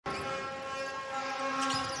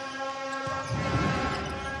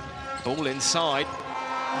Ball inside.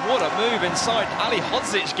 What a move inside. Ali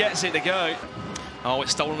Hodzic gets it to go. Oh,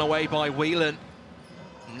 it's stolen away by Whelan.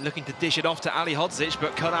 Looking to dish it off to Ali Hodzic,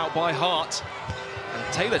 but cut out by Hart.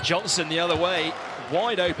 And Taylor Johnson the other way.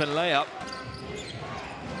 Wide open layup.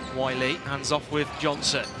 Wiley hands off with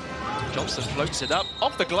Johnson. Johnson floats it up,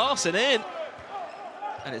 off the glass and in.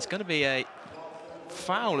 And it's going to be a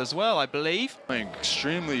foul as well, I believe.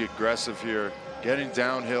 Extremely aggressive here, getting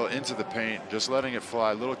downhill into the paint, just letting it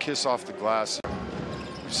fly. Little kiss off the glass.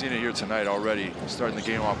 We've seen it here tonight already, starting the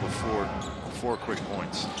game off with four quick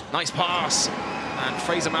points. Nice pass, and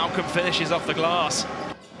Fraser Malcolm finishes off the glass.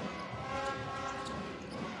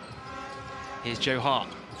 Here's Joe Hart.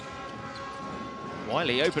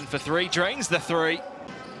 Wiley open for three, drains the three.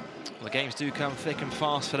 Well, the games do come thick and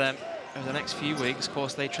fast for them over the next few weeks. Of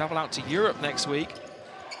course, they travel out to Europe next week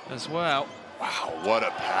as well. Wow, what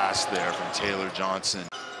a pass there from Taylor Johnson.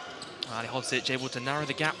 Ali Hodzic able to narrow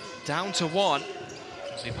the gap down to one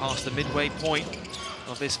as we pass the midway point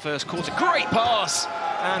of this first quarter. Great pass,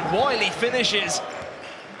 and Wiley finishes.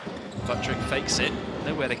 Buttrick fakes it,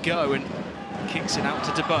 nowhere to go, and kicks it out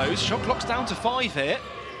to DeBose. Shot clock's down to 5 here.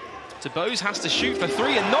 DeBose has to shoot for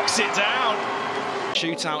 3 and knocks it down.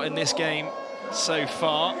 Shootout in this game so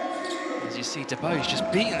far. As you see, DeBose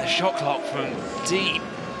just beating the shot clock from deep.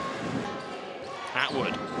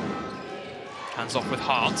 Atwood hands off with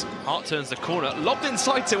Hart. Hart turns the corner, lobbed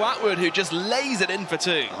inside to Atwood, who just lays it in for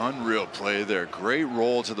 2. Unreal play there. Great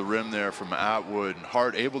roll to the rim there from Atwood. And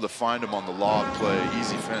Hart able to find him on the lob play.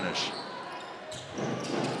 Easy finish.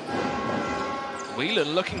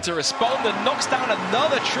 Whelan looking to respond and knocks down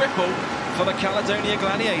another triple for the Caledonia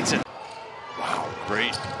Gladiators. Wow,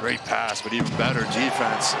 great pass, but even better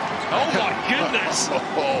defense. Oh my goodness!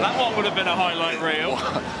 That one would have been a highlight reel.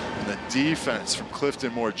 And the defense from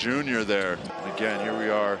Clifton Moore Jr. there. And again, here we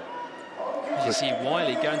are. You see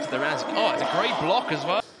Wiley going to the rounds. Oh, it's a great block as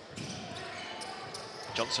well.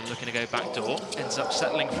 Johnson looking to go back door. Ends up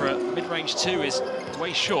settling for a mid-range 2, is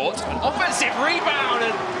way short. An offensive rebound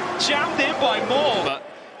and jammed in by Moore. But,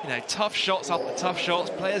 you know, tough shots after tough shots.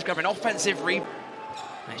 Players grabbing offensive rebound.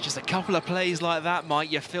 It's just a couple of plays like that,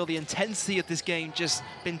 Mike. You feel the intensity of this game just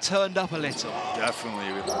been turned up a little.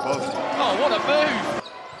 Definitely. With both. Oh, what a move!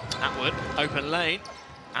 Atwood, open lane.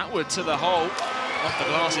 Atwood to the hole. Off the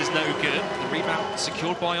glass is no good. The rebound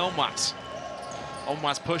secured by Onwas.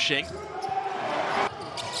 Onwas pushing.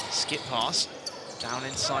 Skip pass. Down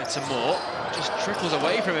inside to Moore. Just trickles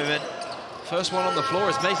away from him. And first one on the floor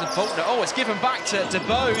is Mason Faulkner. Oh, it's given back to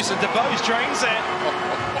DeBose, and DeBose drains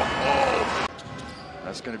it.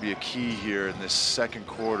 That's going to be a key here in this second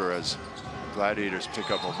quarter as Gladiators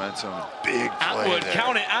pick up momentum. Big play Atwood, there.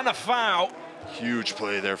 count it, and a foul. Huge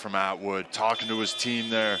play there from Atwood, talking to his team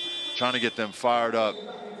there, trying to get them fired up.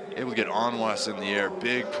 Able to get Onwas in the air.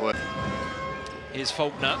 Big play. Here's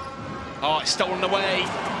Faulkner. Oh, it's stolen away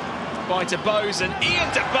by DeBose, and Ian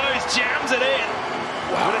DeBose jams it in.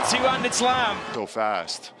 Wow. With a two-handed slam. So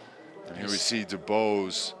fast. And here we see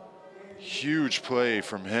DeBose. Huge play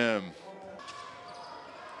from him.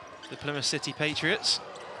 The Plymouth City Patriots.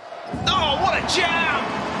 Oh, what a jam!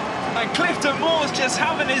 And Clifton Moore's just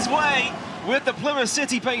having his way with the Plymouth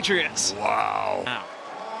City Patriots. Wow. Wow.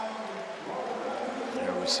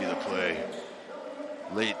 There we see the play.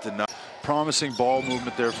 Late the night. Promising ball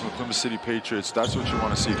movement there from the Plymouth City Patriots. That's what you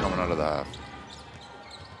want to see coming out of the half.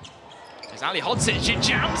 There's Ali Hodzic, he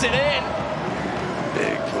jams it in.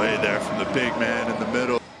 Big play there from the big man in the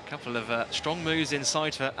middle. A couple of strong moves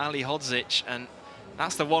inside for Ali Hodzic, and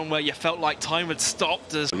that's the one where you felt like time had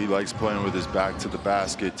stopped. He likes playing with his back to the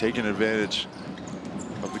basket, taking advantage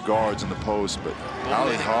of the guards in the post, but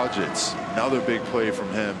Ali Hodzic, another big play from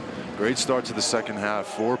him. Great start to the second half,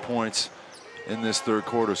 4 points in this third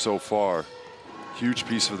quarter so far. Huge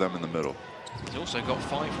piece for them in the middle. He's also got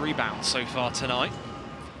 5 rebounds so far tonight.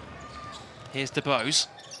 Here's DeBose.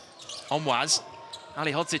 Onwas.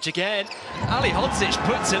 Ali Hodzic again. Ali Hodzic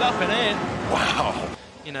puts it up and in. Wow.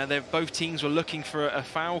 You know, both teams were looking for a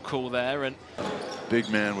foul call there, and big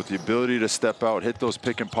man with the ability to step out, hit those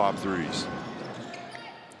pick and pop threes.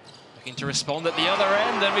 Looking to respond at the other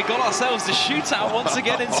end, and we got ourselves the shootout once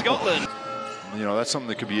again in Scotland. You know, that's something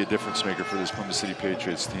that could be a difference maker for this Plymouth City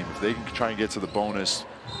Patriots team. If they can try and get to the bonus,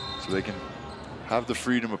 so they can have the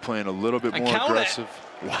freedom of playing a little bit more aggressive.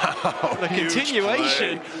 Wow, the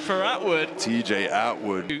continuation for Atwood. TJ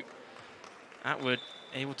Atwood. Atwood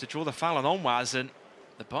able to draw the foul on Onwas, and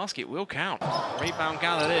the basket will count. Rebound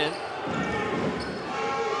gathered in.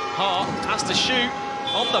 Hart has to shoot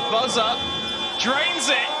on the buzzer. Drains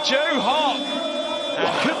it, Joe Hart.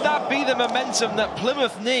 And could that be the momentum that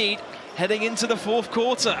Plymouth need heading into the fourth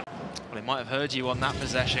quarter? Well, he might have heard you on that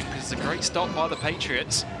possession because it's a great stop by the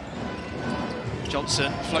Patriots.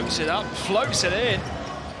 Johnson floats it up, floats it in.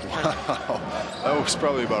 Wow, that was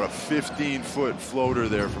probably about a 15-foot floater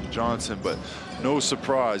there from Johnson, but no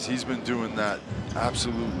surprise, he's been doing that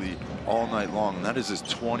absolutely all night long, and that is his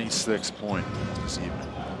 26th point this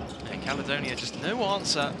evening. And Caledonia, just no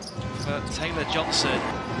answer for Taylor Johnson.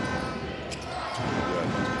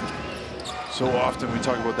 So often we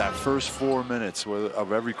talk about that first 4 minutes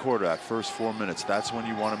of every quarter, that first 4 minutes, that's when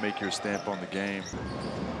you want to make your stamp on the game.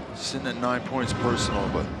 Sitting at 9 points personal,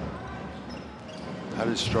 but had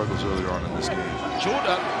his struggles earlier on in this game.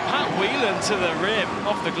 Pat Whelan to the rim,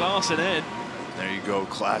 off the glass and in. There you go,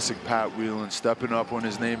 classic Pat Whelan, stepping up when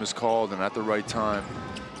his name is called and at the right time.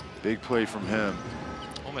 Big play from him.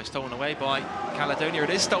 Almost stolen away by Caledonia. It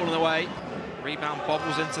is stolen away. Rebound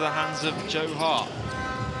bobbles into the hands of Joe Hart.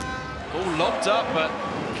 Ball lobbed up, but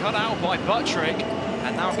cut out by Buttrick.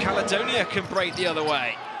 And now Caledonia can break the other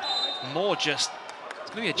way. More just, it's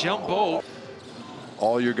going to be a jump ball.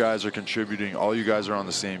 All your guys are contributing. All you guys are on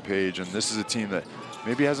the same page. And this is a team that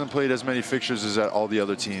maybe hasn't played as many fixtures as all the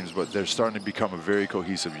other teams, but they're starting to become a very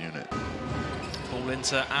cohesive unit. Ball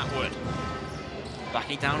into Atwood.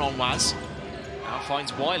 Backing down on Waz. Now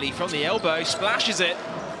finds Wiley from the elbow, splashes it.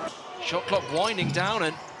 Shot clock winding down,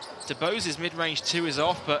 and DeBose's mid-range two is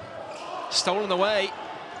off, but stolen away.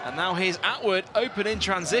 And now here's Atwood, open in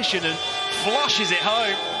transition, and flushes it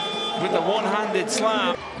home with the one-handed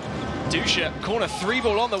slam. Dusha, corner three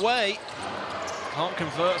ball on the way. Can't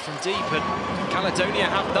convert from deep, and Caledonia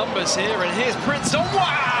have numbers here, and here's Prince on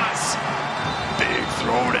Waz! Big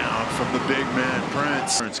throwdown from the big man,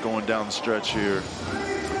 Prince. Prince going down the stretch here.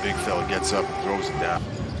 The big fella gets up and throws it down.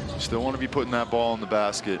 Still want to be putting that ball in the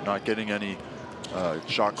basket, not getting any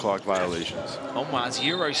shot clock violations. On Waz,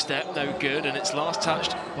 Euro step, no good, and it's last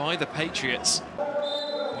touched by the Patriots.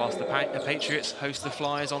 Whilst the Patriots host the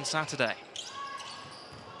Flyers on Saturday.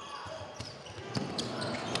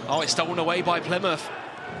 Oh, it's stolen away by Plymouth.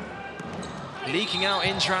 Leaking out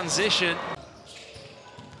in transition.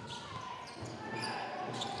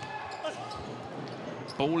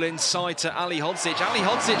 Ball inside to Ali Hodzic. Ali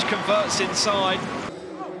Hodzic converts inside.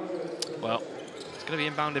 Well, it's going to be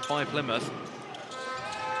inbounded by Plymouth.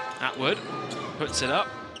 Atwood puts it up.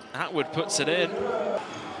 Atwood puts it in.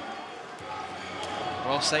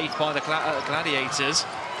 Well saved by the Gladiators.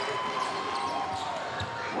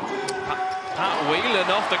 Pat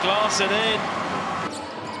Whelan off the glass and in.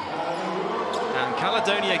 And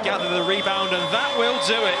Caledonia gather the rebound, and that will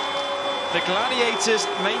do it. The Gladiators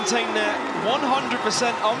maintain their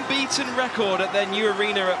 100% unbeaten record at their new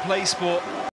arena at PlaySport.